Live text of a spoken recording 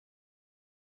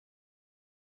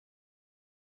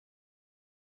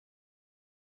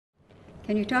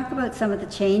Can you talk about some of the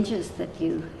changes that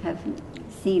you have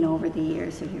seen over the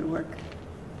years of your work?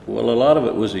 Well, a lot of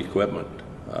it was equipment.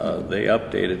 They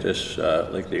updated this,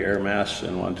 like the air masks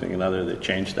and one thing or another. They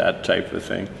changed that type of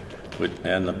thing,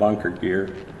 and the bunker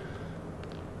gear,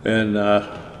 and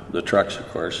the trucks, of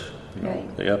course.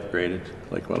 Right. They upgraded.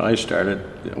 Like when I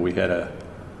started, we had a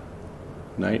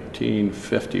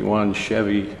 1951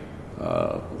 Chevy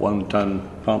 1-ton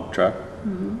pump truck,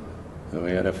 and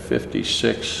we had a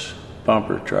 56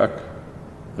 bumper truck,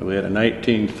 and we had a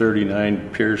 1939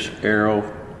 Pierce aerial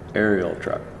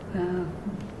truck. Wow.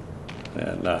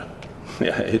 And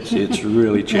yeah, it's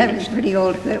really changed. That was pretty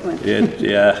old equipment.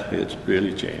 Yeah, it's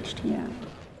really changed. Yeah.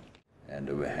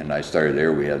 And when I started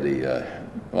there, we had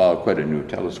quite a new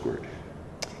telesquirt.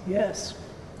 Yes.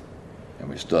 And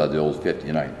we still had the old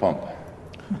 59 pump.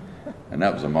 And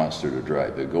that was a monster to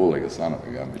drive. It'd go like a son of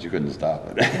a gun, but you couldn't stop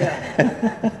it.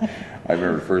 Yeah. I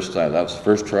remember the first time, that was the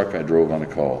first truck I drove on a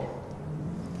call.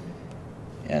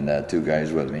 And two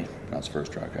guys with me. That's the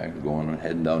first truck. I was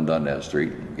heading down Dundas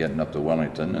Street, getting up to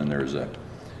Wellington, and there's a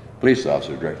police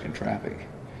officer directing traffic.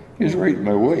 He was right in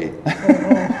my way.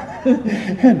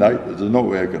 And there's no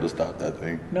way I could have stopped that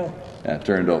thing. No. And it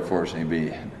turned out, fortunately,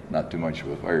 to be not too much of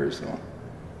a fire, so.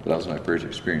 But that was my first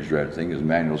experience driving the thing. It was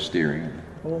manual steering.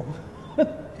 Oh.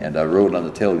 And I rode on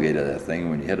the tailgate of that thing.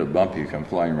 When you hit a bump, you come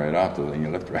flying right off the thing. You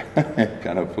lift right,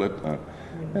 kind of flipped.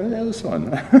 That was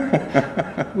fun.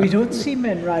 We don't see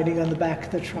men riding on the back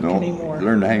of the truck anymore. No,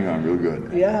 learned to hang on real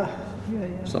good. Yeah.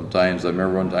 Sometimes, I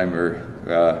remember one time we were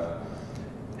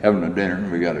having a dinner,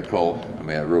 and we got a call. I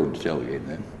mean, I rode the tailgate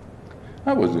then.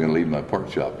 I wasn't going to leave my pork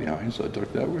chop behind, so I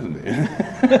took that with me.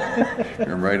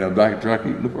 I'm riding on the back of the truck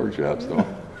eating the pork chops, though.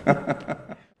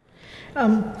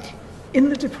 In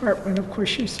the department, of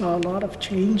course, you saw a lot of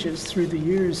changes through the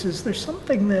years. Is there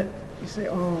something that you say,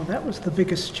 oh, that was the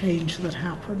biggest change that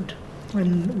happened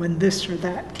when this or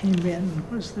that came in?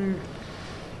 Was there,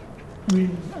 I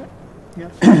mean,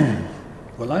 yeah.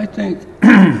 Well, I think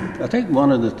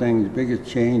one of the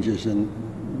biggest changes and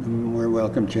more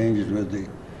welcome changes was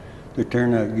the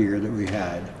turnout gear that we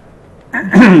had.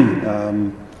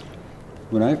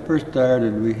 When I first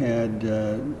started, we had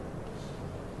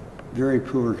very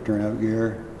poor turnout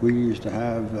gear. We used to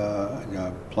have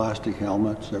plastic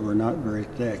helmets that were not very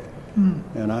thick.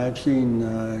 And I've seen,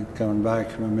 coming back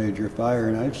from a major fire,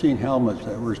 and I've seen helmets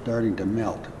that were starting to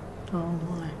melt. Oh,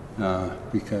 my.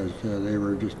 Because they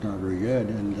were just not very good,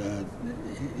 and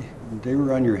they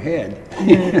were on your head.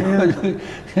 Yeah.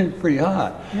 Pretty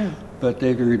hot. Yeah. But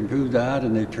they've improved that,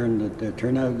 and the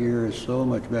turnout gear is so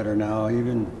much better now.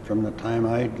 Even from the time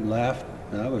I left,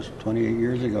 that was 28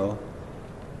 years ago,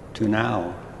 to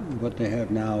now, what they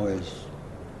have now is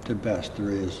the best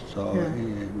there is. So,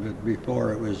 but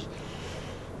before it was,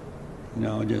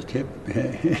 just hip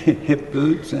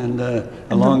boots and a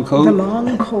long coat. The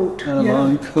long coat. And a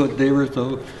long coat. They were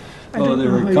so. I don't they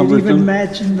know were how cumbersome. you'd even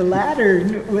imagine the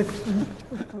ladder with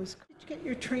those. Did you get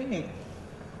your training?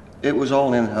 It was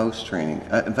all in-house training.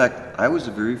 In fact, I was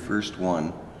the very first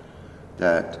one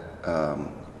that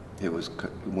it was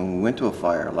when we went to a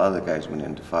fire. A lot of the guys went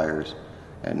into fires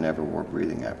and never wore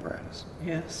breathing apparatus.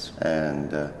 Yes.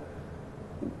 And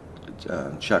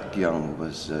Chuck Young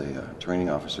was a training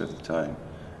officer at the time,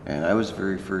 and I was the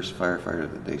very first firefighter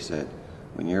that they said,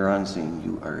 when you're on scene,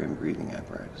 you are in breathing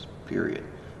apparatus, period.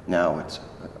 Now it's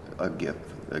a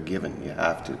given, you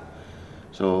have to.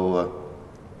 So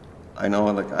I know,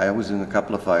 like, I was in a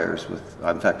couple of fires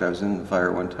in fact, I was in the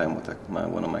fire one time with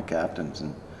one of my captains,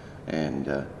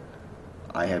 and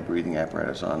I had breathing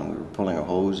apparatus on, and we were pulling a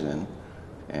hose in,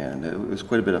 and it was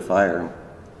quite a bit of fire.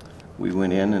 We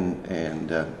went in, and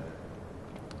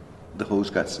the hose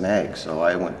got snagged, so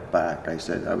I went back. I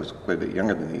said, I was quite a bit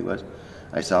younger than he was.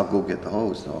 I said, I'll go get the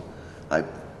hose. So I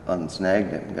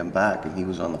unsnagged it and got back, and he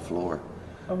was on the floor.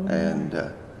 Oh. And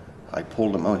I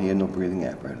pulled him out. He had no breathing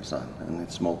apparatus on, and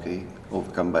it's smoky,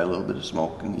 overcome by a little bit of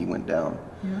smoke, and he went down.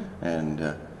 Yeah.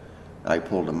 And I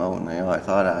pulled him out, and I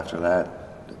thought after that,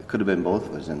 it could have been both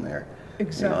of us in there.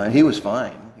 Exactly. And he was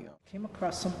fine. Came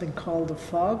across something called a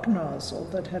fog nozzle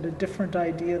that had a different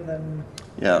idea than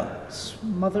Can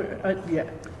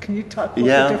you talk about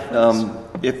the difference?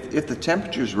 If the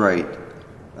temperature's right,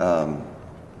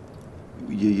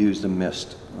 you use the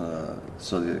mist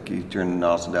so that you turn the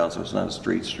nozzle down so it's not a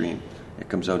straight stream. It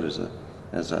comes out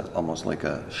as almost like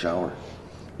a shower,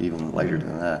 even lighter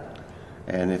than that.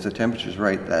 And if the temperature's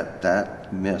right,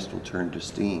 that mist will turn to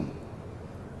steam,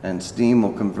 and steam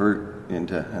will convert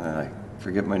into, and I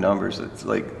forget my numbers, it's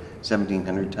like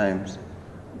 1,700 times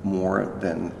more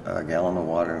than a gallon of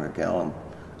water, and a gallon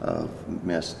of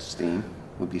mist steam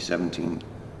would be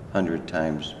 1,700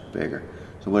 times bigger.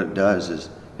 So what it does is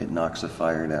it knocks the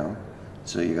fire down.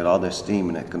 So you got all this steam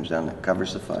and it comes down and it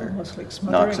covers the fire. Almost like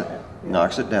smothering knocks it, it, yeah.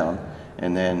 knocks it down,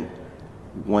 and then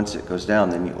once it goes down,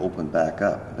 then you open back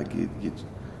up. Like you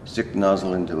stick the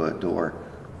nozzle into a door,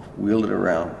 wheel it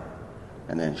around,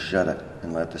 and then shut it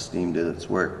and let the steam do its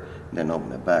work. And then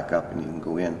open it back up, and you can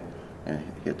go in and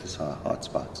hit the hot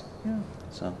spots. Yeah.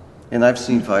 So, and I've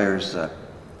seen fires. The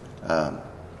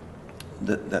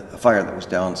fire that was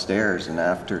downstairs, and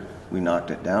after we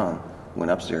knocked it down,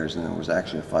 went upstairs, and there was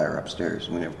actually a fire upstairs.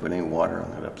 We never put any water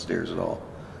on it upstairs at all.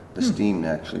 The steam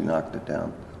actually knocked it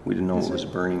down. We didn't know it was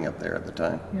burning up there at the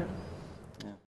time. Yeah.